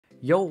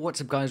Yo, what's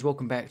up guys,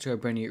 welcome back to a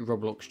brand new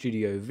Roblox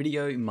Studio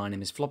video. My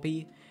name is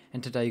Floppy,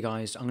 and today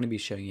guys, I'm going to be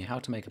showing you how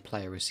to make a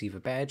player receive a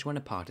badge when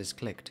a part is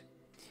clicked.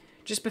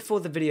 Just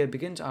before the video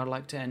begins, I'd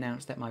like to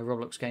announce that my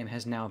Roblox game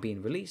has now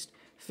been released,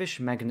 Fish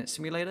Magnet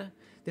Simulator.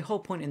 The whole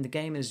point in the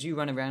game is you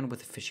run around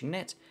with a fishing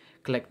net,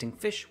 collecting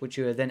fish, which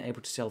you are then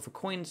able to sell for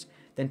coins,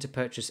 then to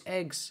purchase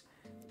eggs,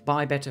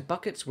 buy better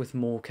buckets with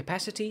more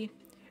capacity,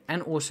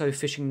 and also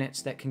fishing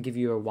nets that can give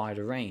you a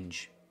wider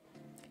range.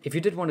 If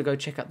you did want to go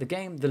check out the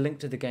game, the link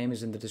to the game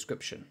is in the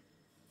description.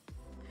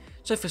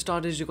 So for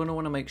starters, you're going to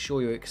want to make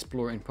sure your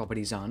exploring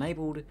properties are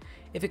enabled.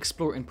 If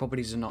exploring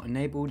properties are not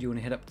enabled, you want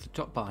to head up to the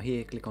top bar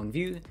here, click on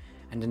view,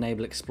 and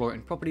enable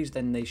exploring properties,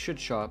 then they should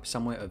show up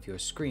somewhere of your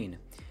screen.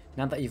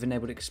 Now that you've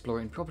enabled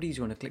exploring properties,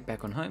 you want to click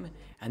back on home,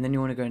 and then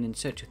you want to go and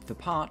insert the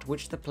part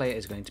which the player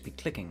is going to be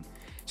clicking.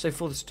 So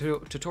for this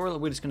tutorial,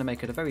 we're just going to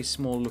make it a very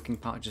small looking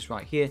part just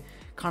right here,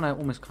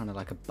 almost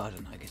like a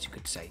button, I guess you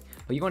could say.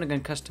 But you want to go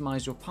and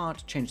customize your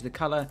part, change the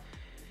color,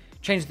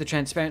 change the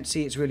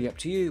transparency, it's really up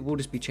to you. We'll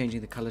just be changing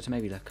the color to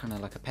maybe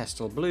like a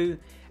pastel blue,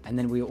 and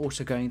then we're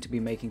also going to be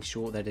making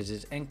sure that it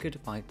is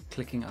anchored by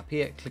clicking up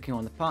here, clicking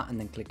on the part, and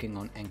then clicking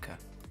on anchor.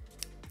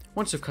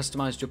 Once you've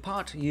customized your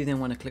part, you then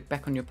want to click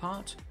back on your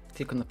part,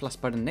 click on the plus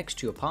button next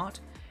to your part,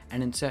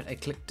 and insert a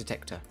click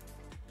detector.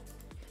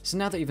 So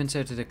now that you've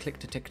inserted a click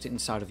detector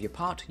inside of your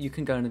part, you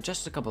can go and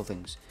adjust a couple of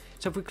things.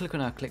 So if we click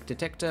on our click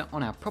detector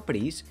on our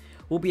properties,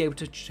 we'll be able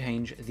to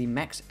change the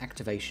max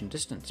activation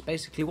distance.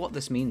 Basically what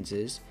this means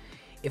is,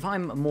 if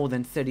I'm more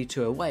than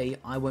 32 away,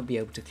 I won't be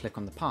able to click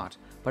on the part.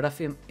 But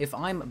if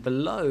I'm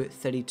below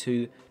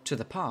 32 to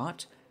the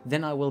part,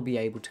 then I will be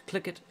able to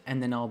click it,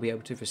 and then I'll be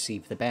able to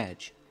receive the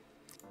badge.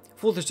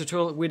 For this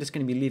tutorial, we're just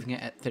going to be leaving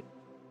it at 30.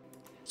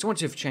 So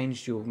once you've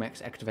changed your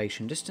max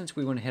activation distance,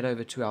 we want to head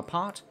over to our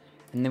part,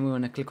 and then we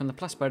want to click on the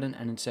plus button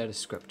and insert a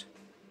script.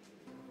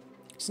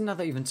 So now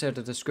that you've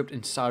inserted a script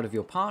inside of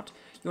your part,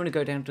 you want to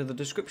go down to the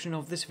description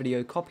of this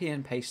video, copy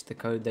and paste the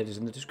code that is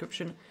in the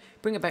description,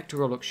 bring it back to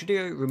Roblox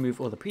Studio,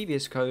 remove all the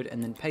previous code,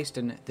 and then paste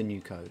in the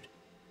new code.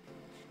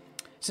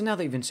 So now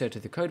that you've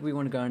inserted the code, we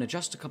want to go and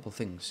adjust a couple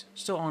things.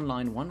 So on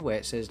line 1, where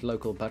it says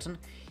local button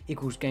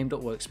equals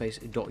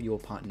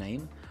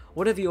game.Workspace.YourPartName,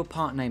 whatever your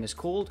part name is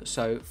called.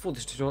 So for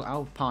this tutorial,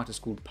 our part is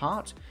called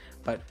part,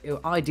 but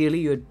ideally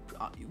you'd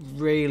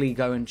really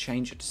go and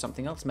change it to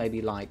something else,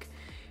 maybe like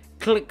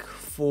click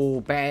for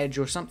badge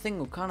or something,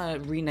 or kind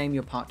of rename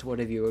your part to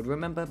whatever you would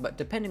remember. But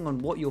depending on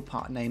what your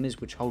part name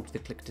is, which holds the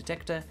click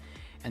detector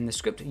and the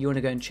script, you want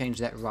to go and change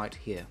that right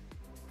here.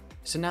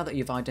 So now that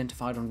you've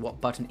identified on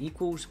what button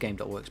equals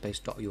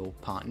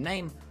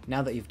game.Workspace.YourPartName,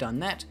 now that you've done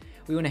that,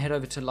 we want to head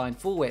over to line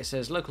 4 where it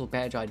says local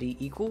badge ID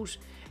equals,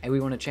 and we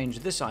want to change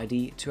this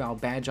ID to our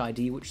badge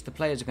ID, which the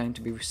players are going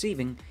to be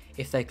receiving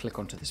if they click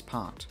onto this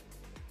part.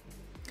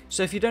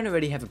 So if you don't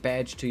already have a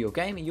badge to your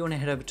game, you want to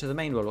head over to the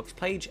main Roblox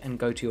page and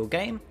go to your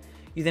game.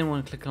 You then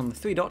want to click on the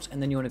 3 dots,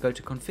 and then you want to go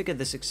to configure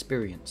this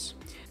experience.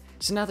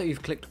 So now that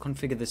you've clicked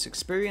configure this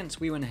experience,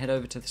 we want to head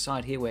over to the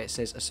side here where it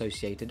says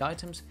associated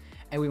items,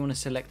 and we want to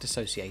select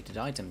associated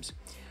items.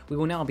 We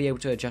will now be able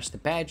to adjust the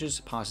badges,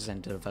 passes,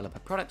 and developer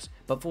products,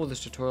 but for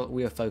this tutorial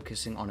we are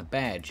focusing on a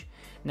badge.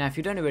 Now if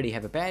you don't already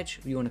have a badge,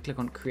 you want to click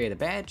on create a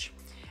badge,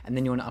 and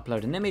then you want to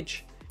upload an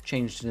image,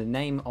 change the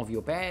name of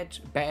your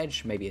badge,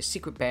 maybe a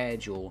secret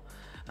badge, or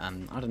I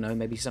don't know,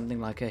 maybe something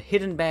like a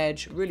hidden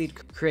badge. Really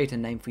create a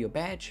name for your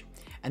badge,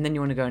 and then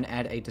you want to go and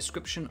add a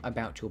description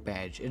about your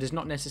badge. It is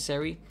not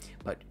necessary,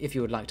 but if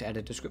you would like to add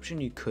a description,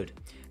 you could.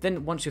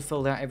 Then once you've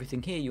filled out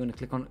everything here, you want to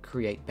click on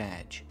create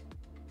badge.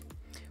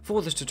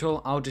 For this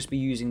tutorial, I'll just be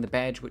using the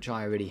badge which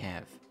I already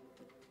have.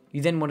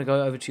 You then want to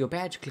go over to your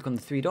badge, click on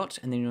the 3 dots,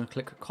 and then you want to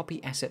click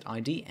copy asset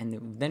ID, and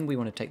then we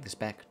want to take this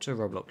back to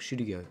Roblox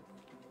Studio.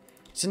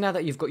 So now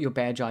that you've got your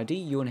badge ID,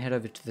 you want to head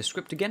over to the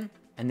script again,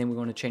 and then we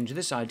want to change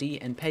this ID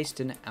and paste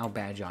in our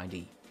badge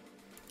ID.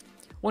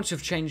 Once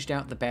you've changed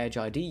out the badge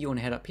ID, you want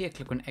to head up here,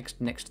 click on X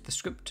next to the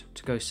script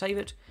to go save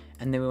it,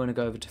 and then we want to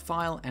go over to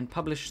File and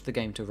publish the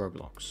game to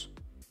Roblox.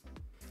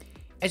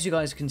 As you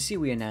guys can see,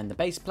 we are now in the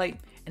base plate,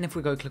 and if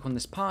we go click on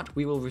this part,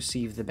 we will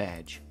receive the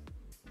badge.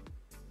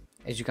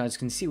 As you guys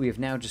can see, we have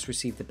now just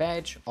received the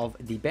badge of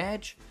the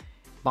badge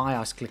by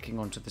us clicking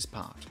onto this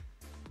part.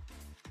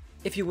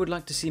 If you would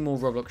like to see more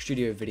Roblox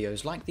Studio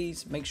videos like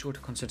these, make sure to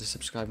consider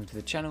subscribing to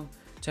the channel,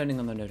 turning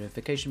on the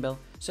notification bell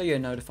so you're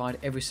notified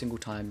every single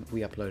time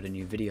we upload a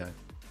new video.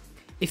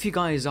 If you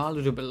guys are a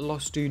little bit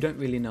lost or you don't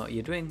really know what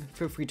you're doing,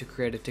 feel free to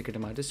create a ticket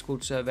in my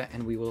Discord server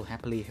and we will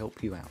happily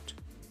help you out.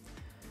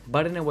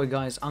 But anyway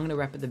guys, I'm going to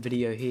wrap up the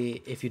video here.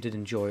 If you did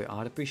enjoy,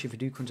 I'd appreciate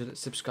if you do consider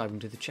subscribing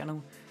to the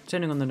channel,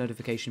 turning on the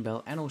notification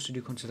bell, and also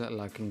do consider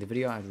liking the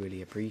video. I'd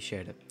really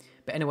appreciate it.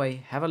 But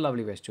anyway, have a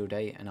lovely rest of your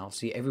day, and I'll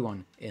see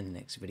everyone in the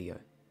next video.